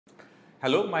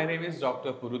Hello, my name is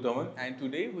Dr. Purudaman and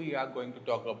today we are going to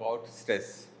talk about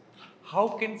stress. How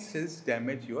can stress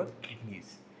damage your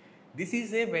kidneys? This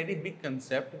is a very big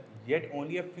concept, yet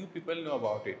only a few people know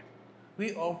about it.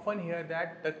 We often hear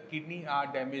that the kidney are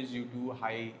damaged due to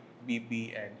high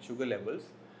BP and sugar levels,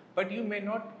 but you may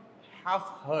not have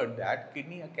heard that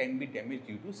kidney can be damaged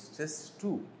due to stress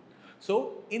too.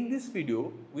 So in this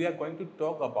video, we are going to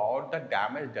talk about the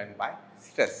damage done by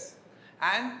stress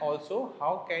and also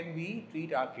how can we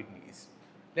treat our kidneys.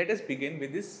 Let us begin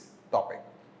with this topic.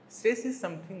 Stress is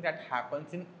something that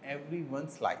happens in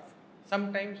everyone's life,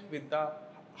 sometimes with the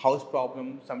house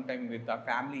problem, sometimes with the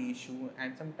family issue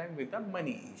and sometimes with the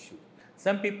money issue.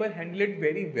 Some people handle it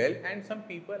very well and some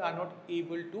people are not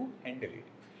able to handle it.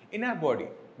 In our body,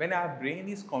 when our brain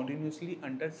is continuously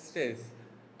under stress,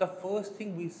 the first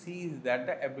thing we see is that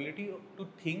the ability to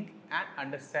think and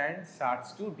understand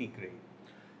starts to degrade.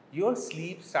 Your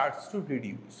sleep starts to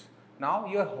reduce. Now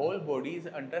your whole body is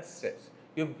under stress.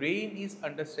 Your brain is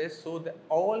under stress, so that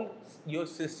all your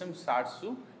system starts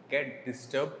to get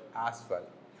disturbed as well.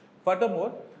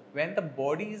 Furthermore, when the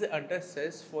body is under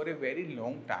stress for a very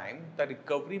long time, the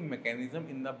recovery mechanism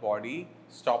in the body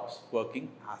stops working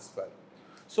as well.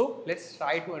 So let's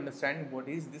try to understand what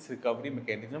is this recovery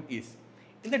mechanism is.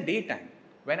 In the daytime,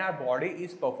 when our body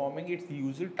is performing its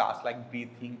usual tasks like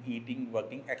breathing, eating,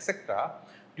 working, etc.,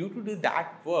 due to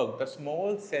that work, the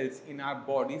small cells in our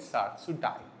body starts to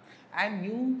die and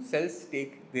new cells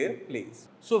take their place.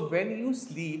 So when you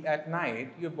sleep at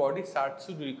night, your body starts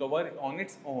to recover on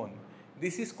its own.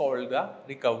 This is called the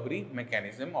recovery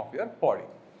mechanism of your body.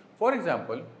 For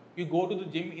example, you go to the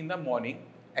gym in the morning,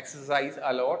 exercise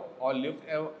a lot or lift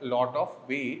a lot of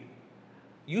weight.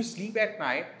 You sleep at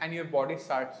night and your body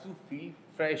starts to feel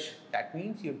fresh. That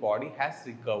means your body has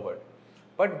recovered.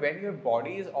 But when your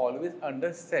body is always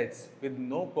under stress with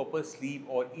no proper sleep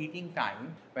or eating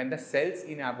time, when the cells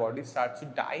in our body start to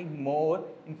die, more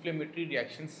inflammatory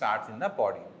reaction starts in the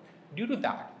body. Due to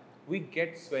that, we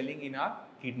get swelling in our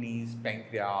kidneys,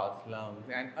 pancreas, lungs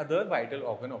and other vital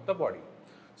organ of the body.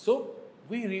 So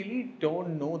we really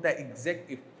don't know the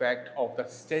exact effect of the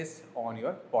stress on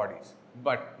your bodies.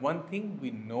 But one thing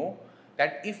we know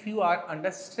that if you are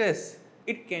under stress,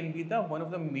 it can be the one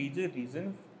of the major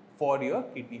reasons for your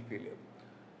kidney failure.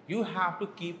 You have to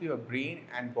keep your brain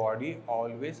and body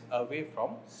always away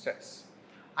from stress.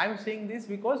 I am saying this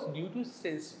because due to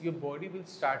stress, your body will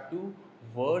start to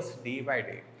worse day by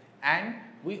day. And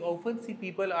we often see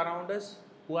people around us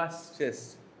who are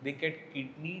stressed. They get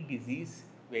kidney disease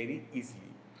very easily.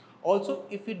 Also,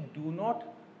 if you do not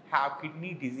have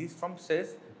kidney disease from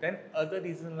stress, then other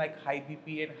reasons like high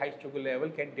BP and high sugar level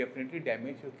can definitely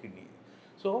damage your kidney.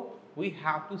 So we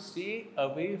have to stay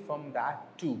away from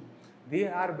that too.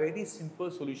 There are very simple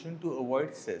solutions to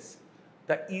avoid stress.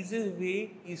 The easiest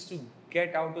way is to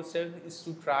get out of stress is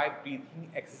to try breathing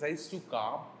exercise to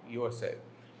calm yourself.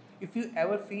 If you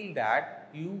ever feel that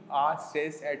you are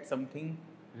stressed at something,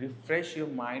 refresh your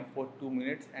mind for 2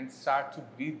 minutes and start to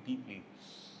breathe deeply.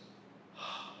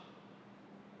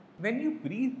 When you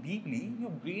breathe deeply,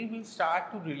 your brain will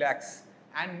start to relax,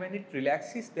 and when it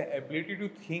relaxes, the ability to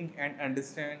think and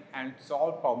understand and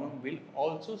solve problems will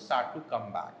also start to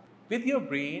come back. With your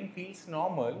brain feels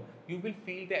normal, you will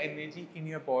feel the energy in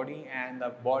your body and the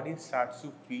body starts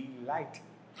to feel light.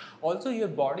 Also, your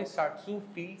body starts to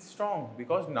feel strong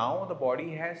because now the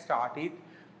body has started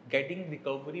getting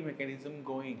recovery mechanism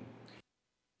going.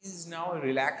 Is now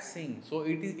relaxing, so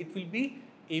it will be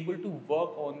able to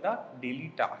work on the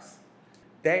daily tasks.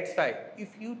 That's why if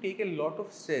you take a lot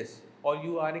of stress or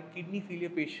you are a kidney failure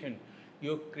patient,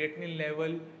 your creatinine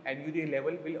level and urea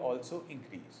level will also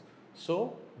increase.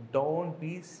 So don't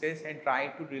be stressed and try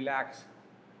to relax.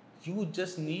 You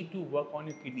just need to work on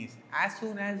your kidneys. As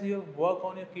soon as you work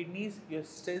on your kidneys, your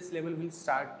stress level will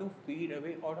start to fade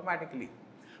away automatically.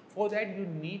 For that, you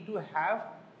need to have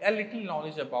a little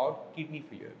knowledge about kidney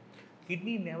failure.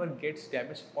 Kidney never gets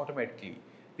damaged automatically.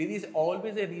 There is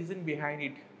always a reason behind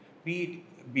it, be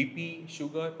it BP,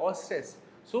 sugar or stress.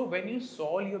 So when you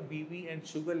solve your BP and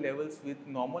sugar levels with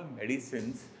normal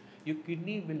medicines, your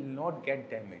kidney will not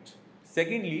get damaged.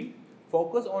 Secondly,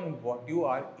 focus on what you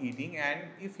are eating, and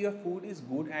if your food is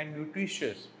good and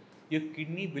nutritious, your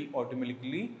kidney will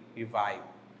automatically revive.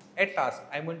 At last,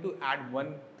 I want to add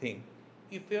one thing.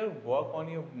 If you work on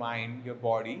your mind, your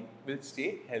body will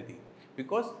stay healthy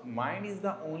because mind is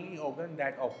the only organ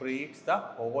that operates the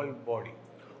whole body.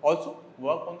 Also,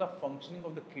 work on the functioning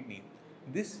of the kidney.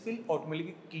 This will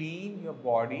automatically clean your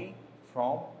body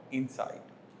from inside.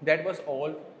 That was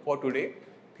all for today.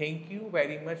 Thank you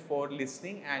very much for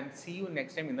listening and see you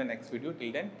next time in the next video.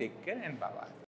 Till then, take care and bye bye.